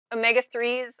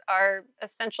omega-3s are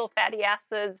essential fatty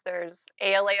acids. There's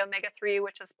ALA omega-3,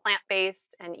 which is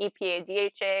plant-based, and EPA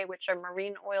DHA, which are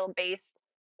marine oil-based.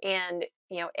 And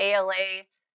ALA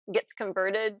gets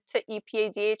converted to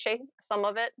EPA DHA, some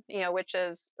of it, which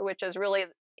is really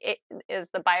it is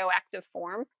the bioactive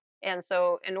form. And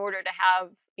so, in order to have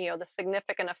the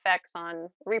significant effects on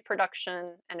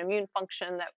reproduction and immune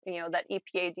function that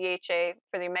EPA DHA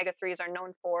for the omega-3s are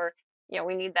known for,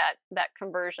 we need that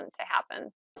conversion to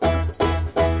happen.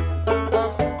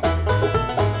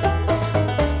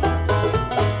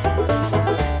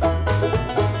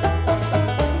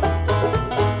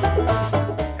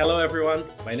 Hello, everyone.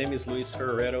 My name is Luis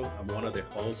Ferrero. I'm one of the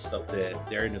hosts of the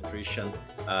Dairy Nutrition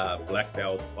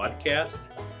Blackbelt Podcast.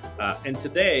 And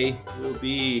today we'll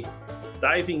be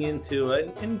diving into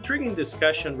an intriguing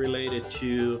discussion related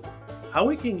to how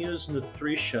we can use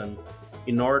nutrition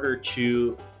in order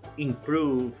to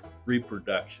improve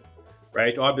reproduction,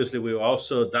 right? Obviously, we're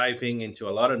also diving into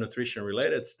a lot of nutrition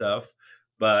related stuff,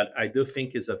 but I do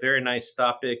think it's a very nice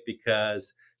topic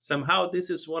because somehow this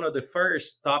is one of the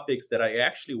first topics that I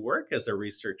actually work as a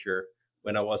researcher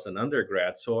when I was an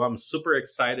undergrad. So I'm super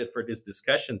excited for this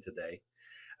discussion today.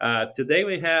 Today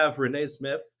we have Renee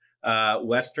Smith,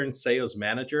 Western Sales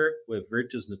Manager with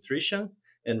Virtus Nutrition.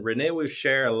 And Renee will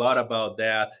share a lot about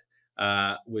that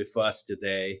with us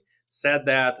today. Said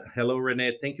that, hello,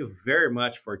 Renee. Thank you very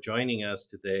much for joining us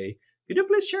today. Could you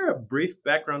please share a brief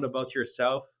background about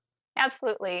yourself?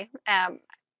 Absolutely.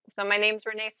 So my name's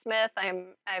Renee Smith.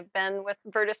 I've been with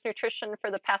Virtus Nutrition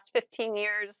for the past 15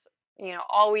 years.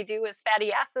 All we do is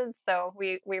fatty acids, so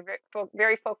we're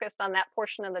very focused on that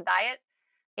portion of the diet.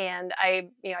 And I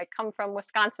come from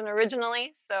Wisconsin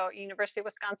originally, so University of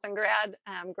Wisconsin grad.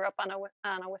 Grew up on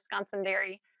a Wisconsin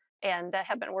dairy, and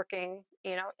have been working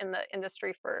in the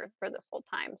industry for this whole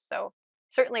time. So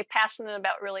certainly passionate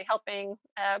about really helping,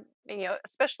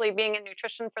 especially being in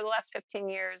nutrition for the last 15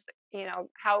 years,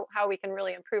 how we can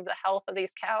really improve the health of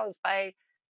these cows by,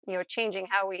 changing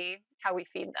how we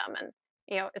feed them. And,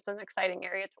 it's an exciting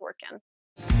area to work in.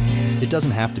 It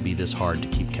doesn't have to be this hard to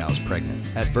keep cows pregnant.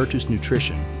 At Virtus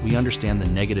Nutrition, we understand the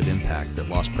negative impact that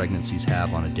lost pregnancies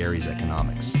have on a dairy's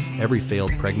economics. Every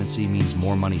failed pregnancy means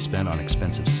more money spent on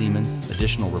expensive semen,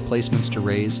 additional replacements to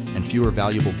raise, and fewer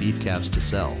valuable beef calves to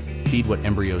sell. Feed what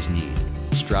embryos need.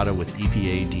 Strata with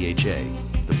EPA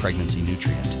DHA, the pregnancy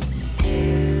nutrient.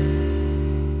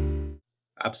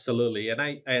 Absolutely.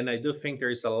 And I do think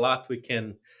there's a lot we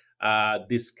can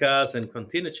discuss and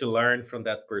continue to learn from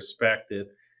that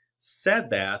perspective. Said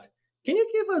that, can you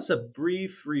give us a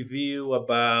brief review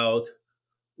about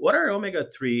what are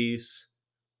omega-3s?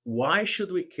 Why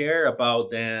should we care about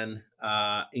them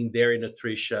in dairy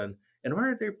nutrition? And what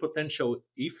are their potential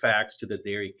effects to the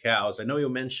dairy cows? I know you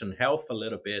mentioned health a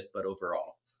little bit, but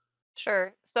overall.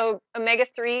 Sure. So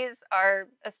omega-3s are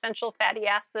essential fatty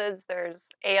acids. There's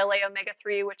ALA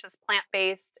omega-3, which is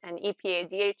plant-based, and EPA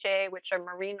DHA, which are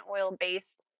marine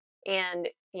oil-based. And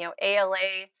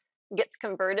ALA gets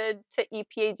converted to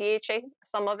EPA DHA,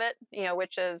 some of it,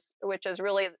 which is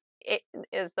really it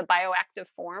is the bioactive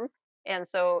form. And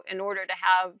so, in order to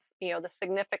have the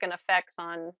significant effects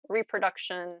on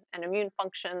reproduction and immune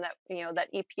function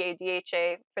that EPA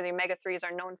DHA for the omega-3s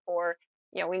are known for,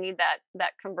 we need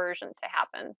that conversion to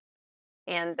happen.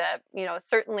 And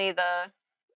certainly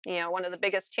one of the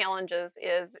biggest challenges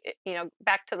is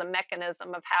back to the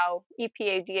mechanism of how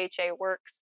EPA DHA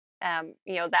works.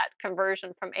 That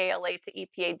conversion from ALA to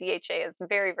EPA DHA is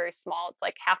very, very small. It's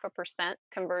like 0.5%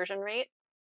 conversion rate.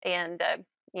 And,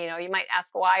 you might ask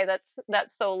why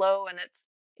that's so low. And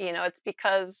it's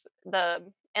because the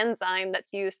enzyme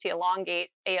that's used to elongate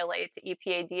ALA to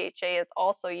EPA DHA is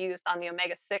also used on the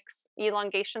omega-6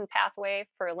 elongation pathway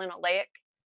for linoleic,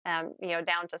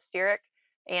 down to stearic.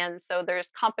 And so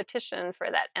there's competition for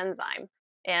that enzyme.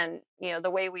 And, the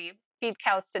way we feed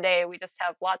cows today, we just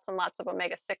have lots and lots of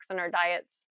omega-6 in our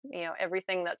diets.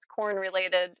 Everything that's corn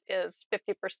related is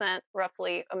 50%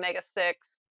 roughly omega-6.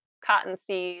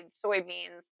 Cottonseed,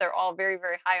 soybeans, they're all very,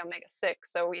 very high omega-6.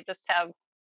 So we just have,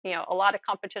 a lot of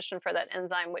competition for that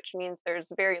enzyme, which means there's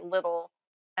very little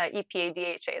EPA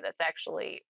DHA that's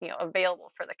actually,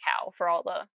 available for the cow for all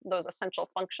those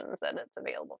essential functions that it's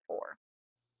available for.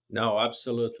 No,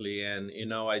 absolutely. And,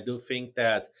 I do think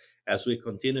that as we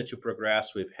continue to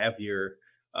progress with heavier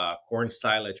corn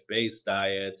silage based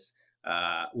diets,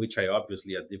 which I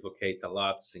obviously advocate a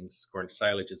lot since corn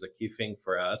silage is a key thing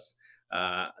for us,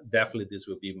 definitely this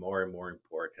will be more and more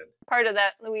important. Part of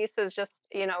that, Luis, is just,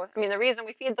 the reason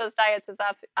we feed those diets is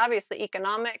obviously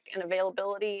economic and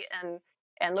availability. And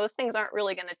And those things aren't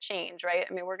really going to change, right?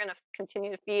 I mean, we're going to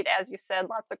continue to feed, as you said,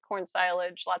 lots of corn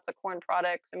silage, lots of corn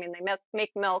products. I mean, they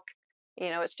make milk.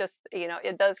 It's just,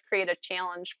 it does create a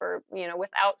challenge for,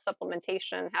 without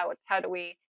supplementation, how do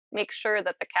we make sure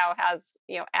that the cow has,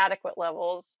 adequate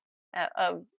levels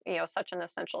of, such an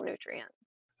essential nutrient?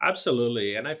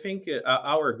 Absolutely. And I think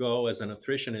our goal as a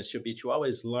nutritionist should be to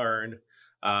always learn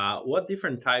what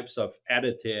different types of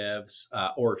additives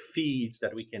or feeds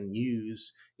that we can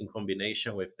use in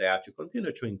combination with that to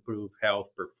continue to improve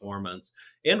health, performance,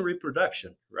 and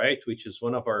reproduction, right? Which is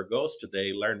one of our goals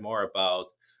today, learn more about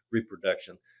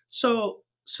reproduction. So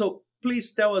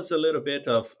please tell us a little bit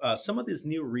of some of this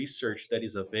new research that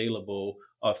is available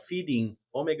of feeding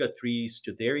omega-3s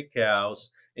to dairy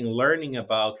cows and learning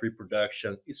about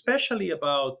reproduction, especially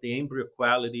about the embryo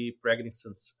quality,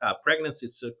 pregnancy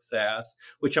success,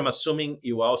 which I'm assuming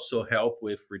you also help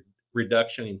with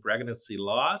reduction in pregnancy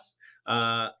loss.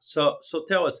 So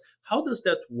tell us, how does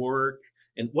that work,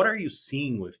 and what are you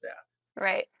seeing with that?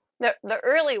 Right. The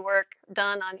early work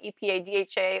done on EPA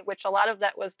DHA, which a lot of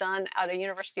that was done out of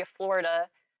University of Florida,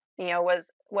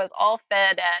 was all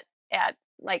fed at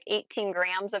like 18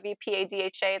 grams of EPA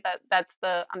DHA. That's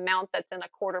the amount that's in a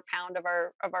quarter pound of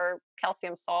our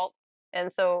calcium salt,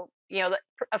 and so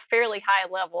a fairly high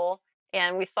level.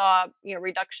 And we saw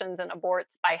reductions in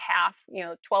aborts by half.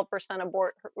 12%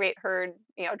 abort rate herd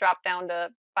dropped down to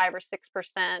 5 or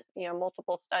 6%.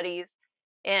 Multiple studies.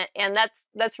 And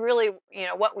that's really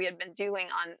what we had been doing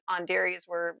on dairies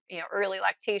were early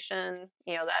lactation,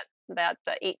 that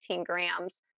 18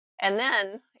 grams. And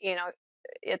then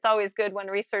it's always good when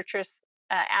researchers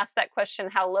ask that question,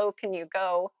 how low can you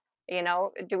go?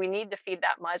 Do we need to feed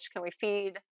that much? Can we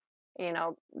feed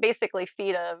basically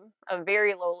feed a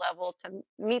very low level to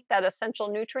meet that essential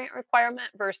nutrient requirement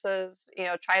versus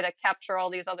try to capture all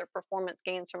these other performance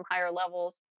gains from higher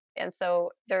levels? And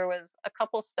so there was a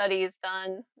couple studies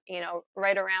done,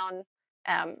 right around,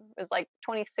 it was like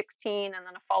 2016, and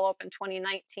then a follow-up in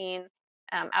 2019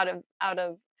 out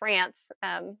of France.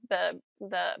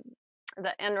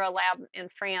 The ENRA lab in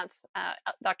France,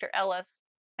 Dr. Ellis,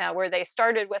 where they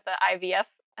started with an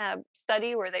IVF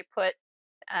study where they put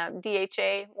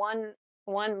DHA one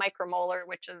micromolar,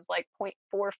 which is like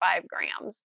 0.45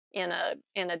 grams in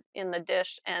the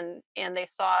dish, and they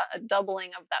saw a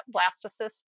doubling of that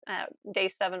blastocyst day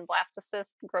 7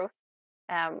 blastocyst growth,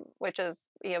 which is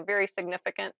very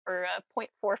significant for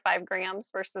 0.45 grams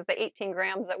versus the 18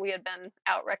 grams that we had been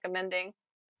out recommending.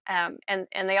 And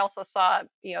they also saw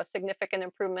significant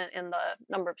improvement in the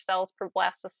number of cells per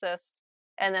blastocyst.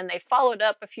 And then they followed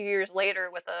up a few years later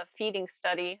with a feeding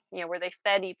study, where they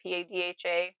fed EPA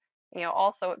DHA,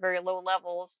 also at very low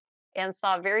levels, and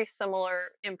saw very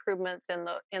similar improvements in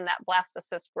that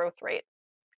blastocyst growth rate.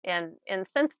 And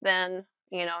since then,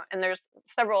 and there's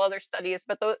several other studies,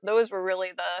 but those were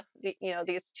really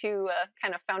these two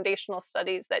kind of foundational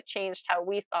studies that changed how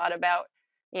we thought about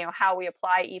how we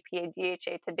apply EPA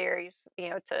DHA to dairies.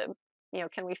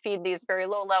 Can we feed these very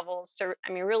low levels to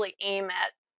really aim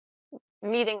at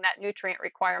meeting that nutrient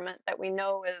requirement that we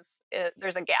know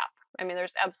there's a gap.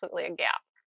 There's absolutely a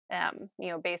gap,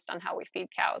 based on how we feed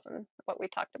cows and what we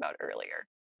talked about earlier.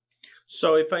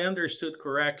 So if I understood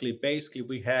correctly, basically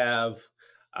we have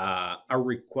a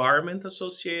requirement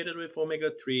associated with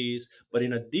omega-3s, but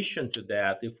in addition to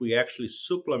that, if we actually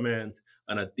supplement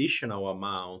an additional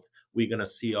amount, we're going to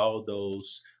see all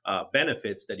those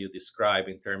benefits that you describe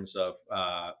in terms of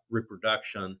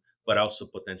reproduction, but also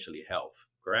potentially health,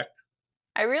 correct?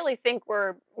 I really think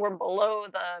we're below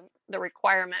the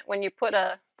requirement. When you put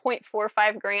a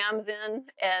 0.45 grams in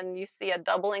and you see a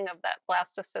doubling of that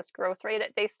blastocyst growth rate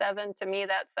at day 7, to me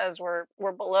that says we're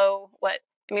below what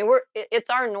it's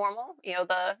our normal.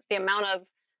 The amount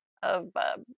of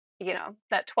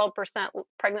that 12%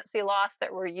 pregnancy loss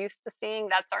that we're used to seeing,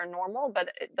 that's our normal, but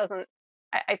it doesn't.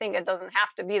 I think it doesn't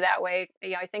have to be that way.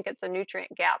 I think it's a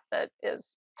nutrient gap that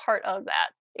is part of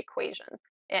that equation.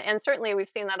 And certainly we've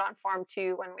seen that on farm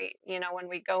too, when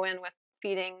we go in with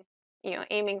feeding,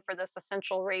 aiming for this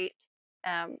essential rate.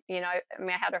 I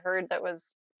had a herd that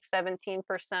was 17%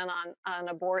 on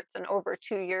aborts, and over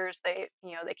 2 years they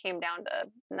came down to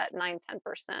that 9-10%,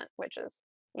 which is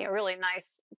really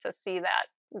nice to see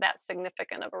that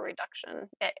significant of a reduction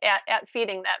at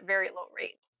feeding that very low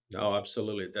rate. No,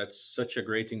 absolutely. That's such a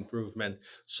great improvement.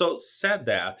 So said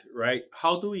that, right?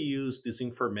 How do we use this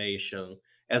information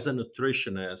as a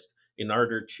nutritionist in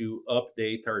order to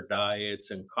update our diets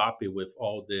and copy with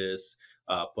all these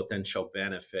potential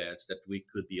benefits that we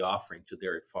could be offering to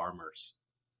dairy farmers?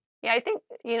 Yeah, I think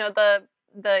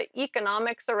the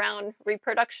economics around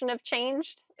reproduction have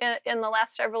changed in the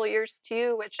last several years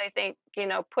too, which I think,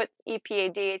 puts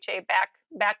EPA DHA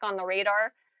back on the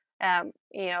radar. At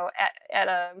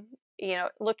a,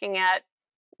 looking at,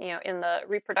 in the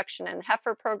reproduction and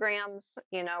heifer programs,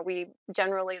 we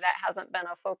generally, that hasn't been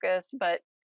a focus, but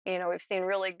we've seen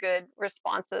really good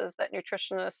responses that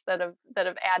nutritionists that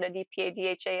have added EPA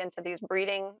DHA into these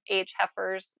breeding age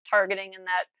heifers, targeting in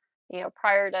that,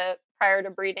 prior to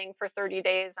breeding for 30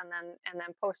 days, and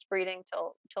then post breeding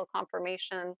till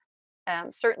conformation.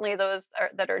 Certainly those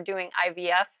that are doing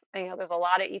IVF, there's a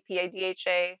lot of EPA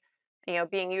DHA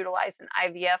being utilized in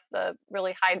IVF, the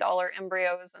really high dollar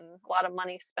embryos, and a lot of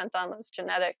money spent on those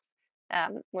genetics.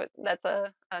 That's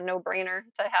a no-brainer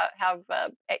to have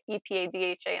EPA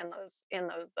DHA in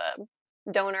those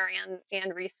donor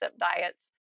and recip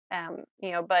diets.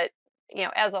 But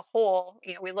as a whole,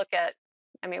 we look at,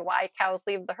 why cows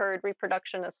leave the herd.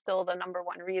 Reproduction is still the number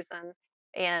one reason,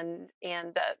 and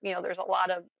there's a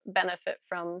lot of benefit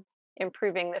from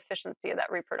improving the efficiency of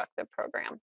that reproductive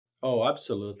program. Oh,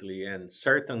 absolutely, and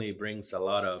certainly brings a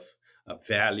lot of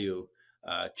value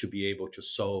to be able to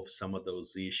solve some of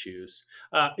those issues.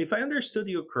 If I understood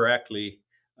you correctly,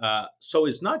 so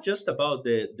it's not just about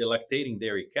the lactating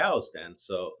dairy cows then.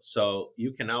 So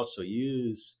you can also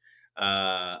use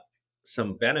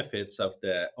some benefits of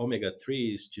the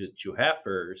omega-3s to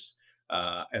heifers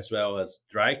as well as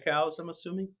dry cows, I'm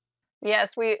assuming?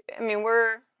 Yes, we're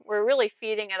really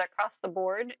feeding it across the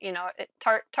board.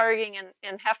 Targeting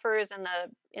in heifers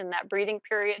in that breeding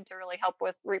period to really help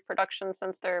with reproduction,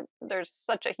 since there's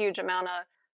such a huge amount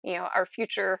of our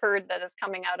future herd that is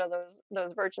coming out of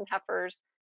those virgin heifers,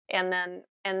 and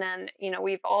then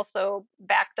we've also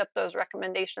backed up those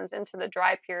recommendations into the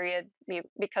dry period,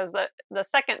 because the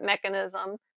second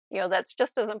mechanism that's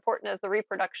just as important as the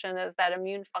reproduction is that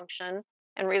immune function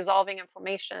and resolving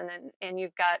inflammation, and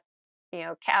you've got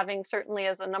calving certainly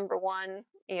as a number one,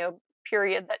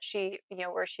 period that she,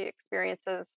 where she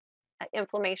experiences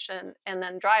inflammation, and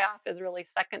then dry off is really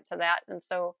second to that. And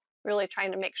so really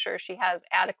trying to make sure she has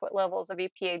adequate levels of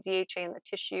EPA DHA in the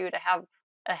tissue to have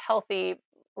a healthy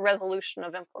resolution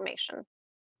of inflammation.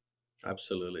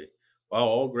 Absolutely. Well,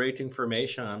 all great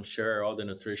information. I'm sure all the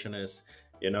nutritionists,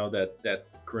 that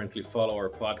currently follow our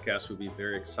podcast will be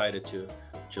very excited to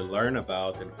learn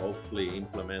about and hopefully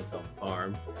implement on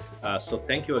farm. So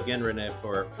thank you again, Renee,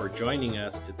 for joining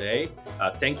us today.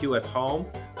 Thank you at home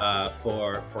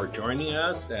for joining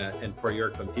us and for your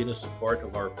continued support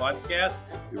of our podcast.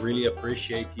 We really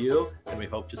appreciate you, and we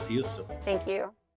hope to see you soon. Thank you.